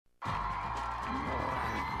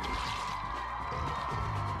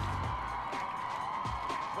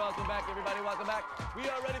welcome back, everybody. Welcome back. We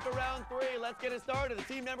are ready for round 3. Let's get it started. The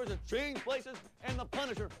team members have changed places, and the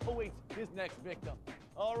Punisher awaits his next victim.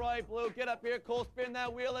 All right, Blue, get up here. Cole, spin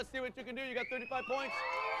that wheel. Let's see what you can do. You got 35 points.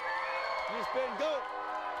 You spin, go.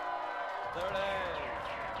 There it is.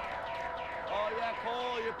 Oh, yeah,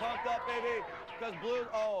 Cole, you're pumped up, baby. Because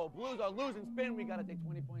Blues are losing spin. We got to take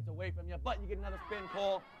 20 points away from you. But you get another spin,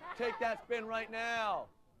 Cole. Take that spin right now.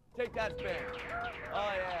 Take that spin.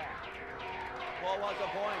 Oh, yeah. Cole wants the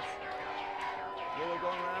points. Blue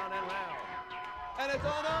going round and round. And it's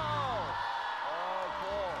on. Oh,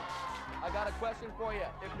 Cole. I got a question for you.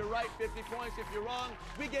 If you're right, 50 points. If you're wrong,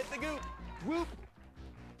 we get the goop. Whoop.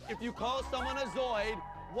 If you call someone a Zoid,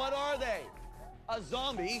 what are they? A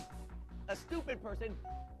zombie, a stupid person,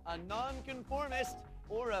 a nonconformist,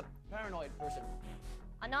 or a paranoid person?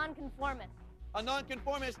 A nonconformist. A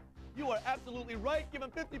nonconformist. You are absolutely right. Give him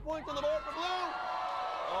 50 points on the board for Blue.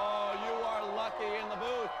 Oh, you are lucky in the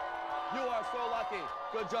booth. You are so lucky.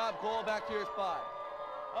 Good job, Cole. Back to your spot.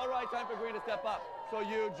 All right, time for Green to step up. So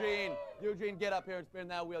Eugene, get up here and spin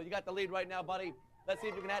that wheel. You got the lead right now, buddy. Let's see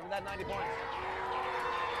if you can add to that 90 points.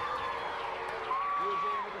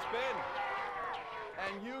 Eugene with the spin.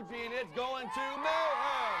 And Eugene, it's going to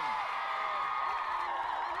mayhem.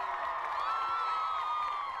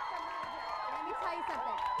 Let me tell you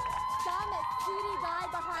something. Some sweetie guy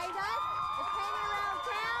behind us is hanging around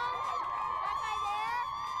town. That guy there.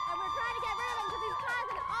 And we're trying to get rid of him because he's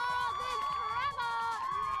causing all this trouble.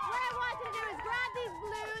 What I want you to do is grab these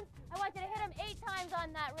balloons. I want you to hit him 8 times on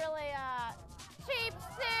that really cheap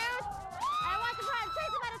suit. And I want you to try and chase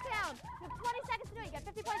him out of town. You have 20 seconds to do it. You got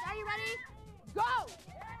 50 points. Are you ready? Go!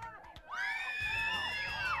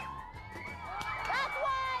 That's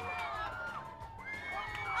one!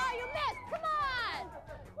 Oh, you missed! Come on!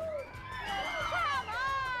 Come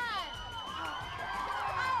on!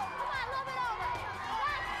 Oh, come on, a little bit over.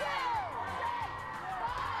 That's 2!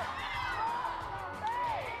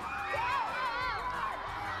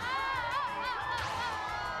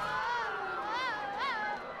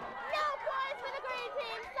 No points for the green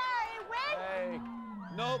team. Sorry, win. Hey,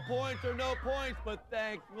 no points or no points, but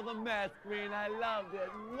thanks for the mess, Green. I loved it.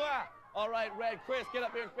 Mwah! All right, Red. Chris, get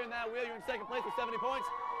up here and spin that wheel. You're in second place with 70 points.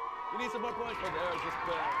 You need some more points. Oh, there's the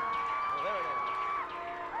spin. Oh, there it is.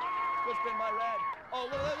 Good spin by Red. Oh,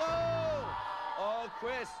 look at that. Oh! Oh,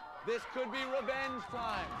 Chris, this could be revenge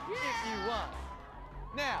time if you want.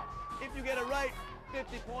 Now, if you get it right,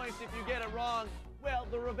 50 points. If you get it wrong, well,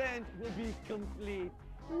 the revenge will be complete.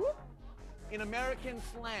 In American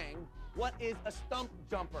slang, what is a stump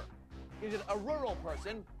jumper? Is it a rural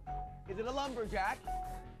person? Is it a lumberjack?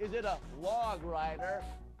 Is it a log rider?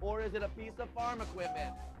 Or is it a piece of farm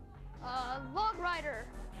equipment? Log rider.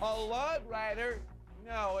 A log rider?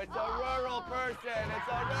 No, it's a rural person. It's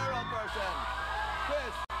a rural person.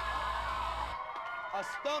 Chris, a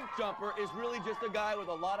stump jumper is really just a guy with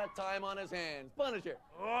a lot of time on his hands. Punisher.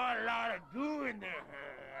 Oh, a lot of goo in their hands.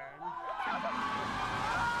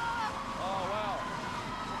 Oh, well.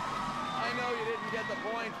 I know you didn't get the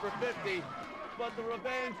points for 50, but the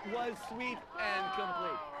revenge was sweet and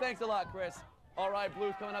complete. Thanks a lot, Chris. All right,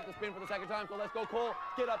 Blue's coming up to spin for the second time, so let's go, Cole.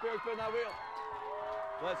 Get up here and spin that wheel.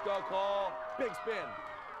 Let's go, Cole. Big spin.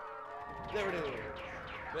 There it is.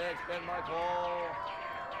 Big spin by Cole.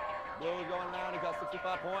 Blue's going around. He got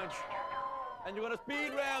 65 points. And you're going to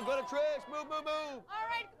speed round. Go to Trish. Move, move, move. All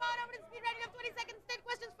right, come on over to the speed round. You have 20 seconds. 10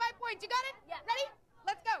 questions, 5 points. You got it? Yeah. Ready?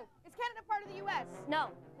 Let's go. Is Canada part of the U.S.? No.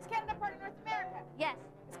 Is Canada part of North America? Yes.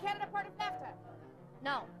 Is Canada part of NAFTA?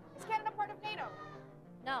 No. Is Canada part of NATO?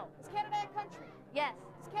 No. Is Canada a country? Yes.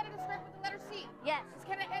 Does Canada start with the letter C? Yes. Does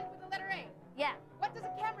Canada end with the letter A? Yeah. What does a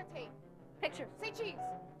camera take? Pictures. Say cheese.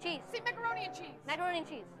 Cheese. Say macaroni and cheese. Macaroni and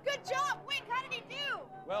cheese. Good job, Wink. How did he do?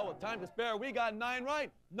 Well, with time to spare, we got 9 right.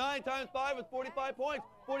 9 times 5 is 45 points.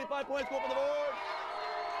 45 points go up on the board.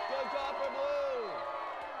 Good job for Blue.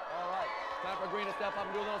 All right, time for Green to step up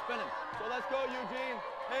and do a little spinning. So let's go, Eugene.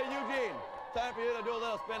 Hey, Eugene, time for you to do a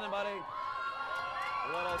little spinning, buddy. A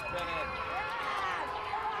little spinning.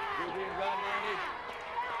 Eugene's got 90.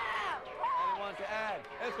 Anyone to add?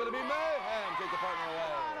 It's going to be mayhem. Take the partner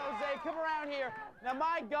away. Come on, Jose, come around here. Now,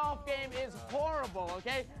 my golf game is horrible,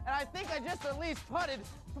 okay? And I think I just at least putted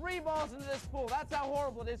 3 balls into this pool. That's how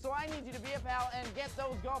horrible it is. So I need you to be a pal and get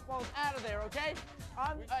those golf balls out of there, okay?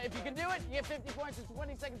 If you can do it, you get 50 points in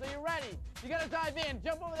 20 seconds. Are you ready? You got to dive in.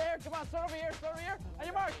 Jump over there. Come on, start over here. Start over here. On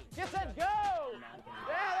your mark. Get set. Go.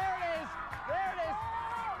 Yeah, there it is. There it is.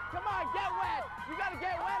 Come on, get wet. You got to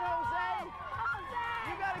get wet, Jose.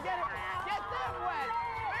 You got to get it. Get them wet.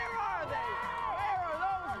 Where are they? Where are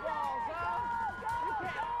those balls, huh? You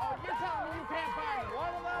can't. Oh, you're telling me you can't find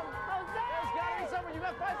one of them? There's got to be somewhere. You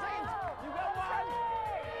got 5 seconds.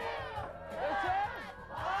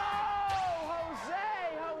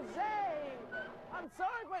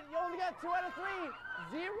 only got 2 out of 3.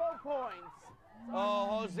 0 points. Oh,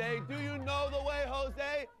 Jose, do you know the way,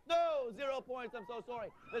 Jose? No, 0 points. I'm so sorry.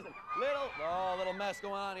 Listen, little mess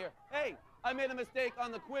going on here. Hey, I made a mistake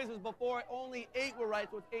on the quizzes before. Only 8 were right,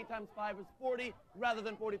 so it's 8 times 5 is 40 rather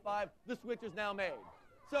than 45. The switch is now made.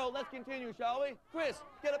 So let's continue, shall we? Chris,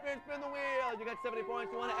 get up here and spin the wheel. You got 70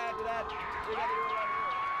 points. You want to add to that? You got to do it right here.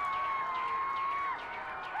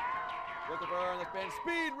 Christopher on the spin.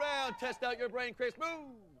 Speed round. Test out your brain, Chris.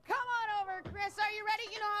 Move. Come on over, Chris. Are you ready?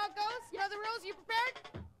 You know how it goes? You know the rules? You prepared?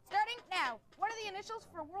 Starting now. What are the initials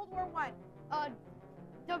for World War I?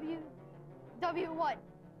 W1.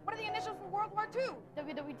 What are the initials for World War II?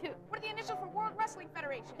 WW2. What are the initials for World Wrestling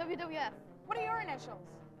Federation? WWF. What are your initials?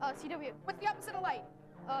 CW. What's the opposite of light?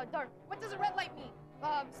 Dark. What does a red light mean?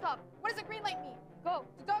 Stop. What does a green light mean? Go.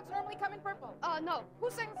 Do dogs normally come in purple? No. Who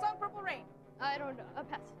sang the song Purple Rain? I don't know.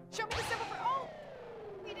 Pass. Show me the symbol for... Oh!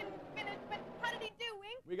 We didn't finish, but how did he do,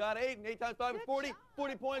 Wink? We got 8, and 8 times 5 is 40.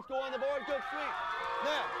 40 points go on the board. Good, sweet.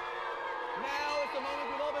 Now it's the moment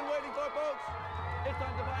we've all been waiting for, folks. It's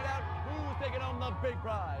time to find out who's taking home the big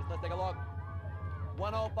prize. Let's take a look.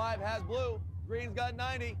 105 has blue. Green's got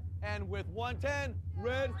 90. And with 110,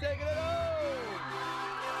 red's taking it home.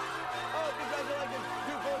 Oh, congratulations.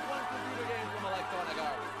 You both won computer games from Electronic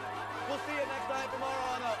Arts. We'll see you next time tomorrow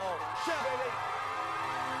on UhOh. Ciao, baby.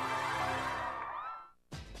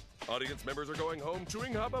 Audience members are going home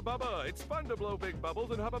chewing Hubba Bubba. It's fun to blow big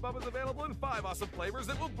bubbles, and Hubba Bubba's available in 5 awesome flavors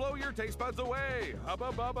that will blow your taste buds away.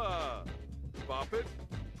 Hubba Bubba. Bop it,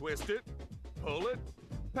 twist it, pull it,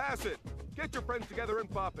 pass it. Get your friends together and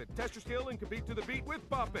pop it. Test your skill and compete to the beat with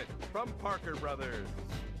Bop It from Parker Brothers.